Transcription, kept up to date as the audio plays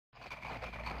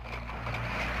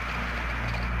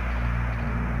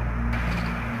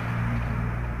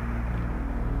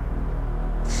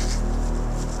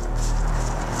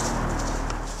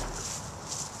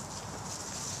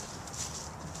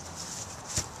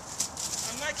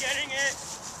not getting it.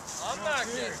 I'm not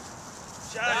getting it.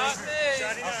 Not me.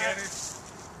 I'll get it.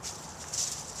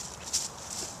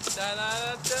 Da da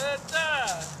da da da.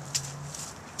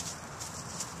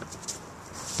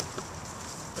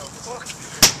 The fuck?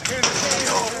 Go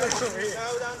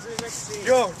down to the next scene.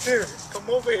 Yo, dude, come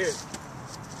over here.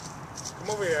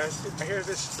 Come over here. I hear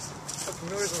this fucking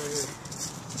noise over here.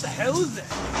 What the hell is that?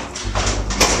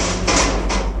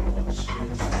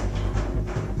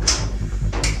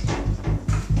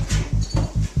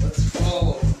 Let's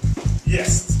follow.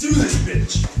 Yes, let's do this,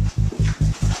 bitch.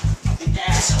 The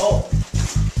asshole.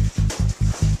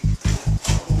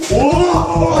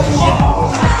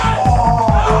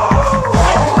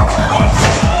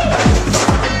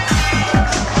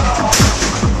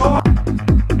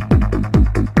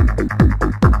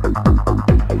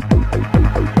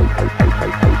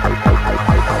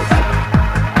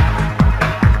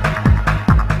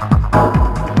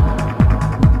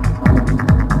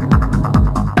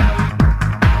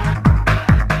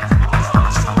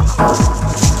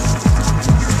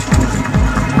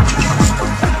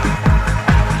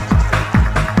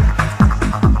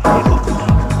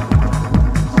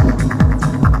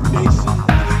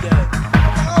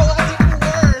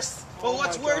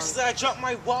 I dropped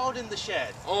my wallet in the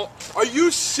shed. Oh, are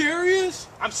you serious?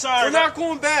 I'm sorry. We're not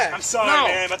going back. I'm sorry,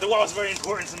 man, but the wallet's very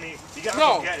important to me. You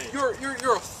gotta get it. You're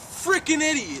a freaking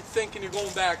idiot thinking you're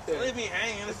going back there. Leave me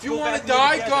hanging. If you want to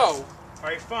die, go.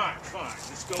 Alright, fine.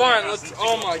 Let's go. Fine, let's.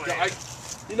 Oh my god.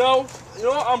 You know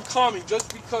what? I'm coming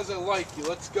just because I like you.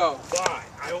 Let's go. Fine.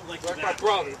 I don't like you. Like my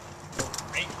brother.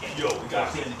 Yo, we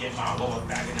got to get my wallet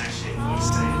back in that shit. What you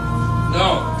saying?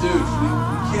 No, dude, we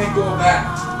can't go back.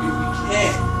 We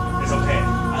can't. It's okay.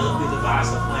 I look at the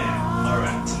device of plan.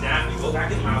 Alright, tonight we go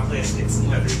back in my place, get some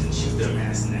weapons, and shoot them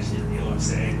ass and that shit. You know what I'm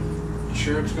saying? You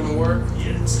sure it's gonna work?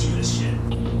 Yeah, let's do this shit.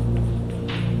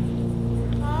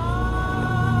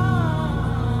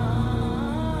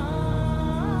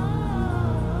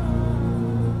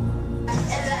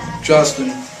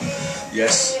 Justin.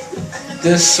 Yes.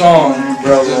 This song is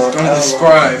going to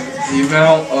describe the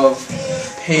amount of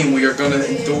pain we are going to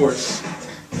endorse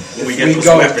if we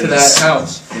go to that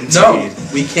house. Indeed. No,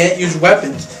 we can't use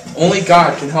weapons. Only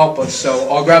God can help us. So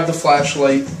I'll grab the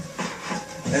flashlight,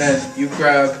 and you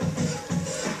grab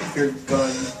your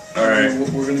gun. All right.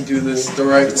 We're going to do this the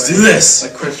right way. Let's do this.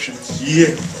 Like Christians.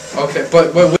 Yeah. Okay,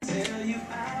 but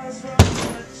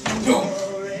Go.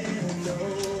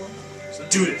 So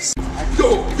do this.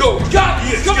 Go, we got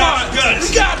this. Come on, we got it,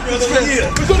 this, brother. man.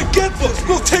 Yeah. We're gonna get this.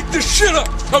 We'll take this shit up.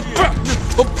 I'm back.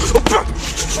 I'm back.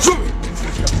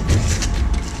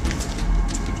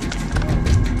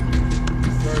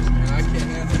 Man, I can't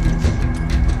handle this.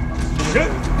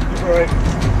 Good? You're alright.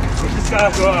 We just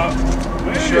gotta go out.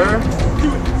 Sure?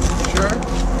 Sure?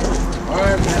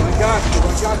 Alright, man, I got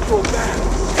your back.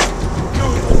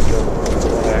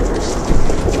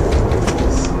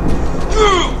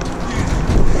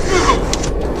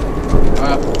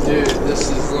 Dude,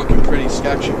 this is looking pretty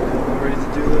sketchy. You ready to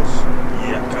do this?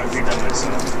 Yeah, I'm trying to figure that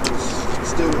myself.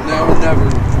 Let's do it now or never.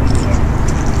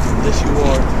 Yes, you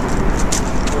are.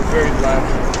 We're very glad.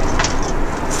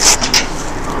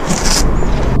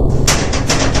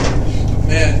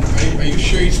 Man, are you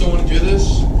sure you still want to do this?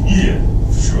 Yeah,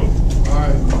 sure.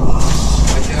 Alright.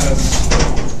 I guess.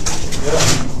 Yeah.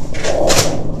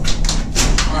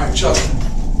 Alright, Justin.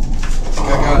 I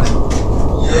got it.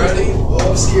 You ready? Oh,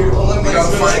 I'm scared. Oh, let me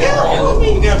gotta find it.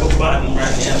 We got a button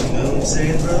right now, you know what I'm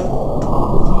saying, bro?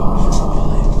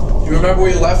 You remember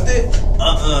where you left it?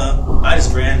 I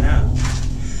just ran out.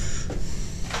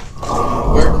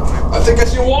 Where? I think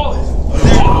it's your wallet.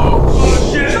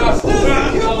 Oh, shit. Justin,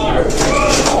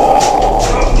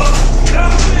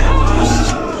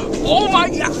 oh my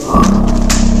god.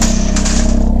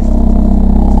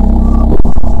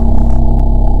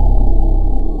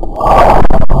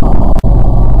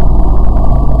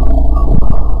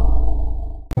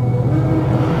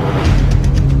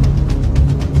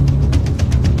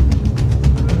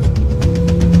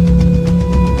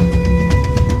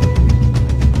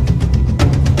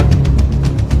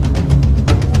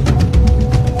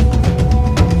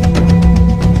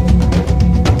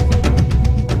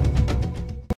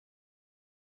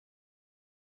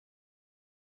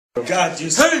 God, you.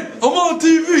 Hey, I'm on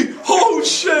TV. Oh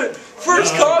shit.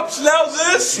 First cops, now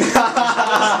this. You're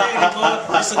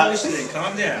hallucinating.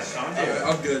 Calm down.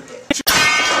 I'm good.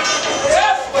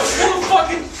 Yeah, but full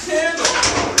fucking candle.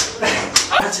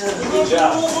 Good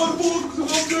job.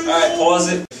 Alright,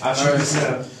 pause it. I'll shoot this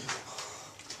up.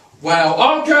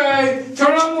 Wow, okay.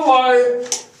 Turn on the light.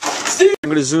 Steve. I'm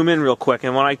gonna zoom in real quick,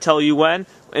 and when I tell you when,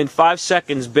 in 5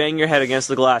 seconds, bang your head against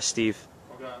the glass, Steve.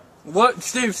 Okay. What?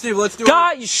 Steve, let's do it.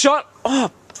 God, you shut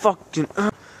up. Fucking.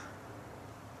 I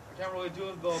can't really do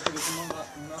it though because I'm not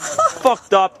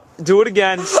Fucked up. Do it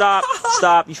again. Stop.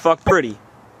 Stop. You fucked pretty.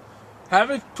 Have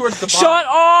it towards the bottom. Shut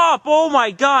up! Oh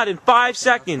my god, in 5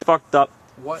 seconds. Fucked up.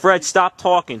 What? Fred, stop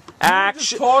talking.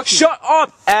 Action. Talking. Shut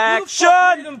up! Action!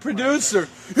 You're the producer.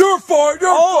 You're fired.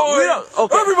 You're fired.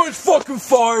 Okay. Everybody's fucking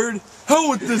fired. Hell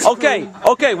with this.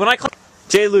 Okay, when I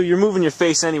J. Lou, you're moving your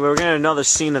face anyway. We're gonna have another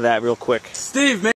scene of that real quick. Steve, man.